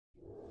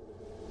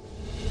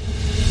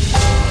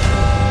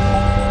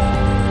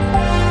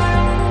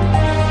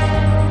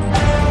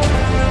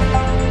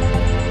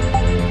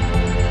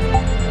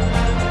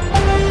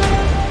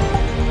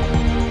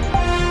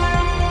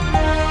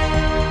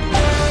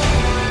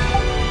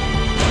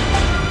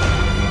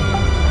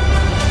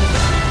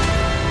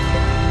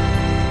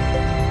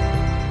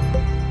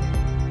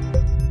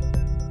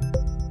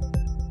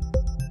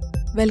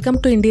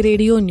Welcome to Indie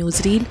Radio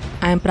Newsreel.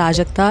 I am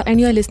Prajakta and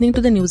you are listening to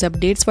the news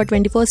updates for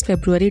 21st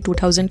February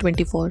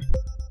 2024.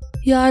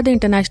 Here are the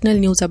international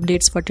news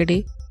updates for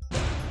today.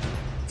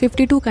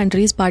 52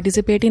 countries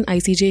participate in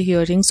ICJ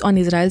hearings on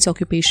Israel's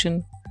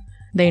occupation.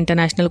 The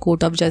International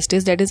Court of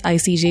Justice, that is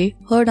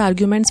ICJ, heard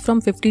arguments from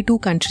 52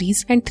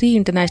 countries and 3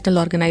 international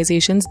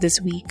organizations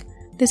this week.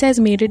 This has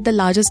made it the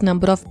largest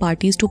number of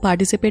parties to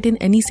participate in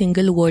any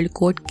single world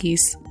court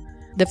case.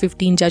 The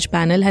 15-judge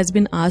panel has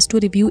been asked to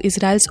review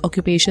Israel's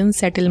occupation,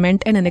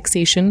 settlement and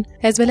annexation,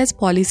 as well as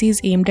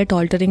policies aimed at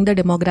altering the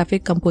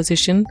demographic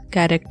composition,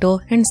 character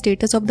and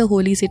status of the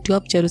holy city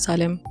of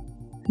Jerusalem.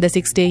 The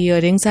 6-day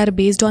hearings are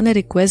based on a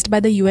request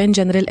by the UN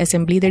General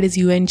Assembly, that is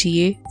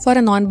UNGA, for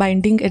a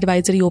non-binding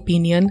advisory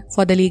opinion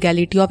for the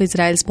legality of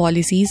Israel's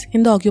policies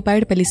in the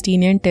occupied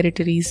Palestinian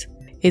territories.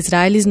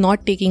 Israel is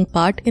not taking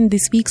part in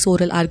this week's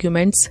oral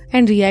arguments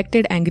and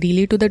reacted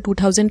angrily to the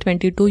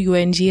 2022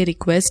 UNGA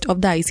request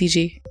of the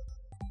ICJ.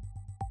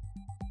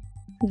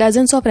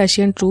 Dozens of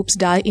Russian troops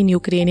die in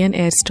Ukrainian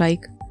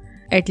airstrike.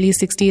 At least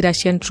 60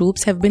 Russian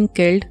troops have been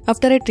killed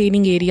after a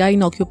training area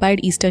in occupied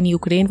eastern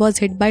Ukraine was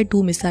hit by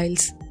 2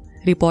 missiles.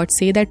 Reports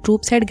say that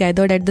troops had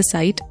gathered at the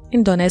site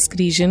in Donetsk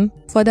region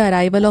for the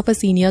arrival of a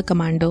senior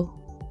commander.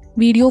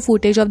 Video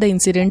footage of the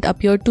incident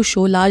appeared to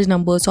show large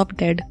numbers of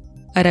dead.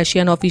 A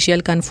Russian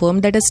official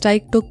confirmed that a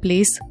strike took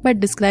place but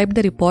described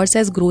the reports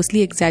as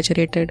grossly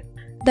exaggerated.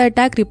 The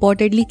attack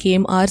reportedly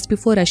came hours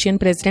before Russian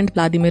President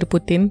Vladimir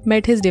Putin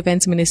met his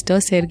defense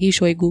minister Sergei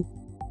Shoigu.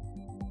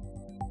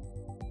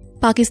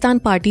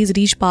 Pakistan parties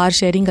reach power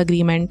sharing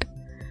agreement.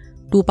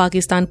 2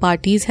 Pakistan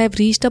parties have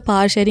reached a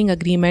power sharing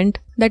agreement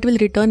that will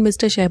return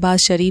Mr.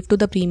 Shehbaz Sharif to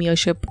the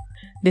premiership.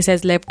 This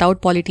has left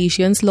out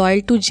politicians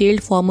loyal to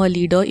jailed former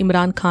leader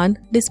Imran Khan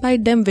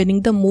despite them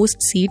winning the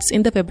most seats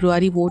in the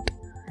February vote.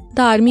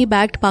 The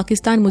army-backed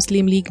Pakistan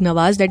Muslim League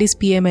Nawaz, that is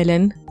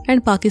PMLN,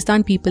 and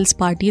Pakistan People's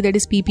Party, that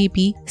is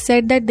PPP,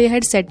 said that they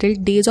had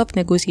settled days of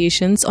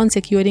negotiations on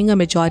securing a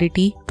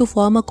majority to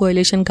form a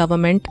coalition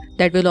government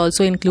that will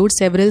also include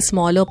several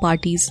smaller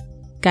parties.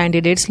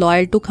 Candidates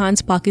loyal to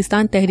Khan's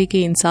Pakistan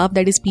Tehreek-e-Insaf,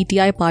 that is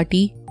PTI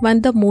party, won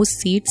the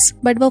most seats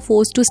but were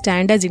forced to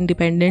stand as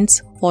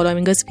independents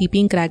following a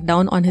sweeping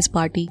crackdown on his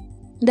party.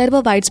 There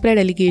were widespread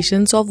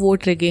allegations of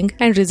vote rigging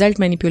and result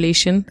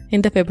manipulation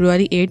in the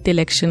February 8th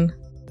election.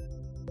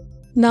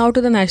 Now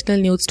to the national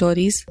news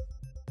stories.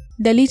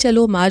 Delhi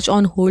Chalo March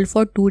on hold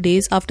for 2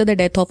 days after the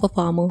death of a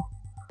farmer.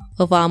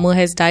 A farmer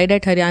has died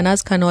at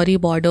Haryana's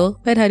Khanori border,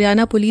 where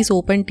Haryana police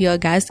opened tear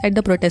gas at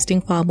the protesting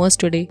farmers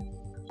today.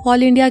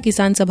 All India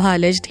Kisan Sabha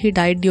alleged he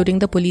died during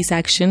the police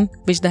action,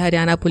 which the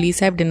Haryana police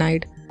have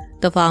denied.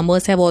 The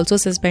farmers have also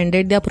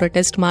suspended their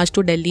protest march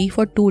to Delhi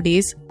for 2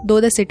 days,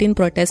 though the sit-in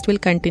protest will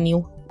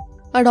continue.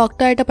 A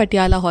doctor at a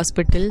Patiala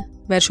hospital,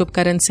 where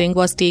Shubkaran Singh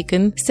was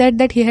taken, said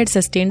that he had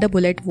sustained a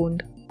bullet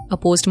wound. A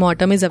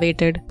post-mortem is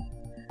awaited.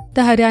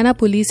 The Haryana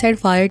police had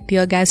fired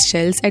tear gas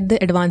shells at the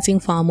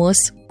advancing farmers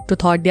to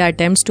thwart their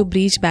attempts to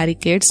breach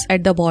barricades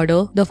at the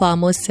border, the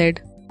farmers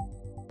said.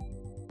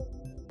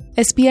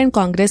 SP and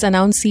Congress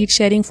announced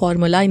seat-sharing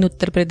formula in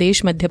Uttar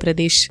Pradesh, Madhya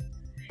Pradesh.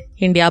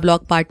 India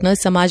bloc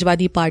partners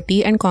Samajwadi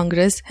Party and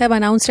Congress have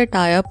announced a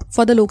tie-up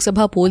for the Lok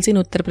Sabha polls in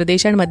Uttar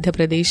Pradesh and Madhya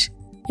Pradesh.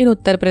 In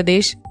Uttar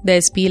Pradesh, the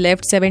SP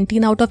left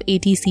 17 out of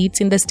 80 seats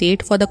in the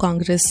state for the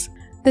Congress.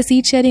 The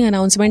seat-sharing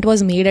announcement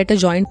was made at a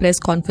joint press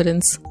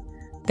conference.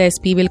 The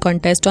SP will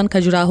contest on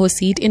Khajuraho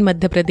seat in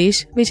Madhya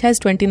Pradesh, which has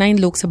 29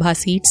 Lok Sabha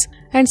seats,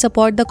 and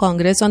support the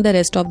Congress on the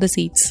rest of the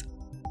seats.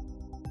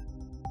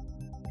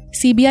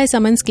 CBI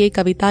summons K.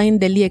 Kavita in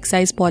Delhi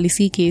excise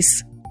policy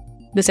case.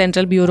 The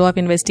Central Bureau of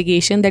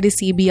Investigation, that is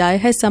CBI,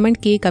 has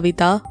summoned K.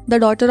 Kavita, the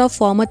daughter of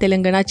former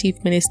Telangana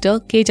Chief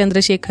Minister K.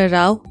 Chandrasekhar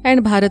Rao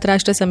and Bharat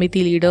Rashtra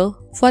Samiti leader,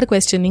 for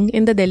questioning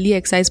in the Delhi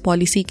excise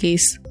policy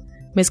case.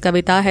 Ms.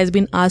 Kavita has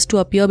been asked to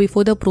appear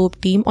before the probe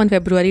team on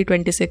February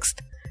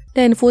 26th.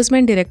 The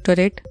Enforcement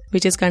Directorate,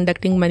 which is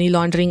conducting money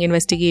laundering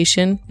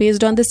investigation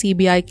based on the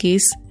CBI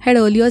case, had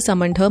earlier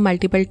summoned her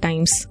multiple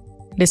times.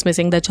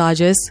 Dismissing the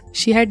charges,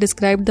 she had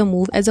described the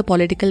move as a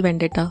political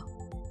vendetta.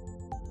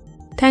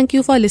 Thank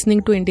you for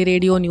listening to Indie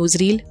Radio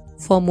Newsreel.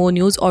 For more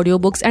news,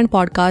 audiobooks and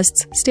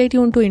podcasts, stay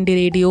tuned to Indie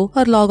Radio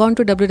or log on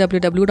to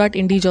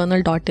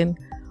www.indiejournal.in.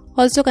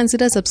 Also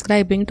consider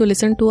subscribing to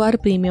listen to our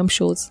premium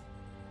shows.